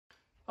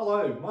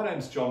Hello, my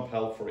name's John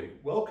Palfrey.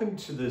 Welcome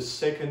to the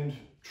second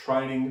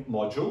training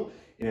module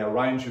in our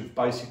range of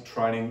basic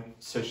training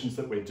sessions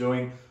that we're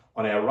doing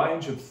on our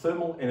range of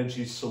thermal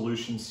energy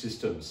solution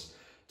systems.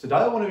 Today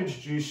I want to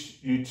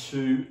introduce you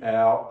to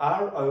our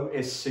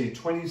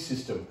ROSC20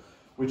 system,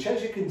 which,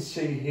 as you can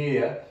see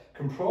here,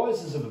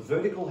 comprises of a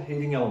vertical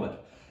heating element.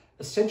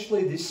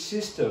 Essentially, this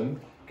system,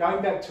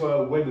 going back to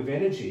our web of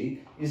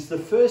energy, is the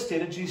first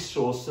energy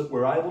source that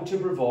we're able to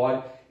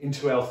provide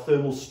into our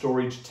thermal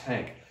storage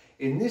tank.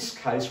 In this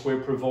case,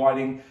 we're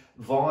providing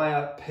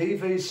via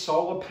PV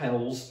solar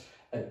panels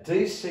a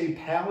DC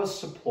power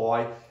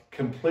supply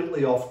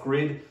completely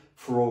off-grid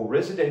for all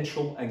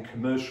residential and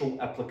commercial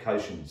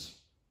applications.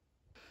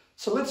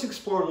 So let's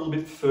explore a little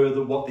bit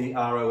further what the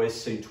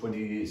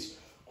ROSC20 is.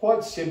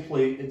 Quite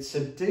simply, it's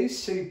a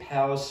DC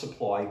power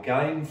supply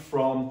gained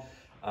from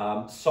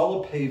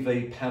solar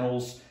PV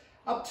panels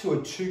up to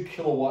a 2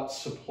 kilowatt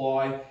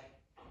supply,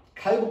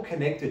 cable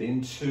connected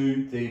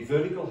into the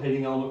vertical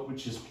heating element,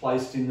 which is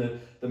placed in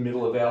the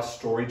middle of our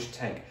storage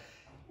tank.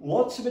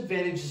 Lots of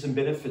advantages and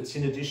benefits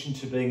in addition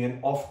to being an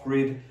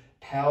off-grid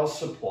power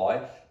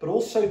supply, but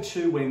also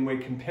too when we're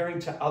comparing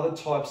to other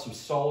types of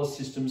solar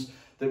systems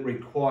that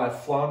require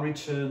flow and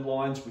return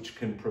lines, which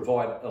can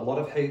provide a lot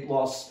of heat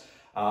loss,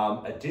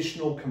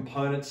 additional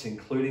components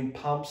including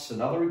pumps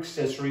and other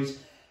accessories.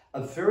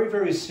 A very,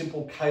 very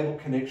simple cable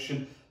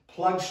connection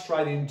plugged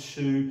straight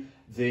into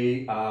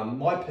the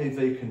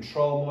myPV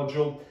control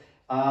module,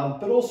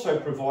 but also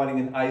providing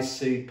an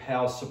AC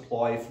power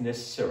supply if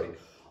necessary.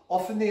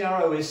 Often the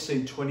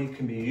ROSC20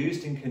 can be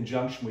used in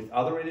conjunction with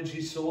other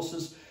energy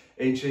sources,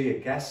 e.g. a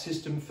gas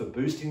system for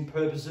boosting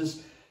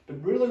purposes,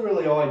 but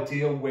really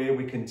ideal where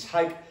we can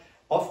take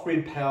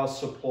off-grid power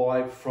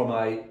supply from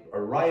an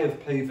array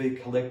of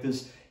PV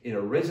collectors in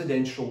a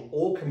residential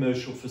or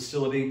commercial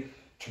facility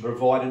to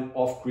provide an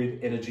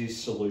off-grid energy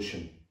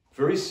solution.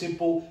 Very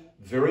simple,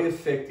 very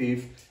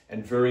effective,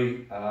 and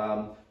very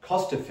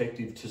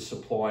cost-effective to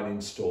supply and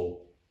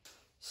install.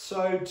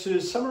 So to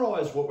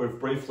summarise what we've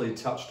briefly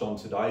touched on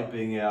today,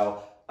 being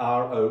our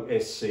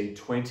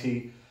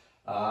ROSC20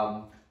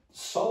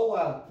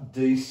 solar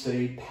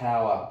DC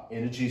power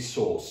energy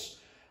source.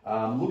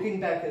 Looking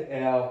back at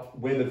our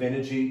web of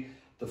energy,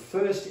 the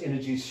first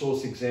energy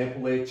source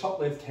example there, top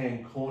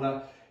left-hand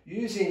corner,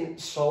 using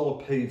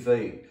solar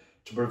PV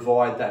to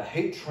provide that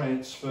heat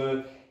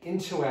transfer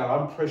into our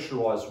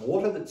unpressurised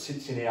water that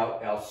sits in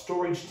our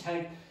storage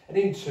tank, and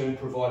in turn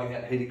providing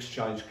that heat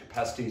exchange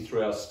capacity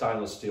through our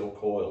stainless steel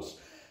coils.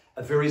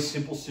 A very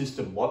simple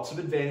system, lots of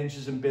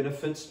advantages and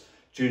benefits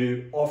due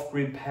to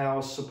off-grid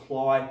power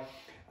supply,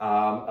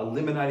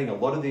 eliminating a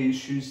lot of the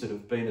issues that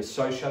have been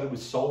associated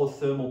with solar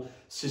thermal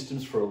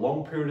systems for a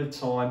long period of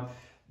time.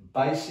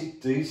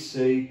 Basic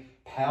DC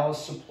power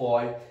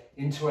supply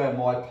into our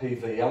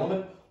myPV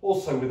element,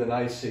 also with an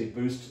AC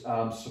boost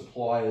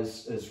supply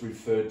as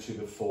referred to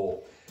before.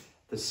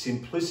 The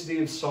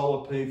simplicity of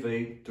solar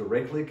PV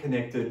directly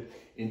connected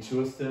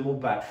into a thermal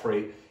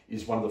battery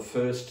is one of the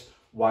first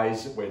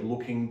ways that we're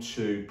looking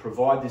to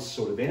provide this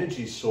sort of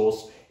energy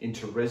source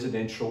into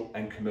residential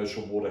and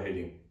commercial water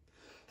heating.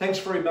 Thanks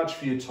very much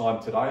for your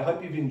time today. I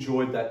hope you've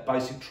enjoyed that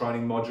basic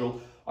training module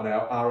on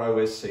our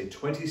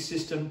ROSC20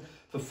 system.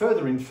 For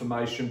further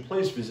information,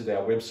 please visit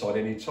our website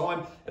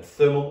anytime at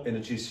Thermal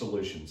Energy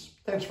Solutions.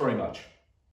 Thanks very much.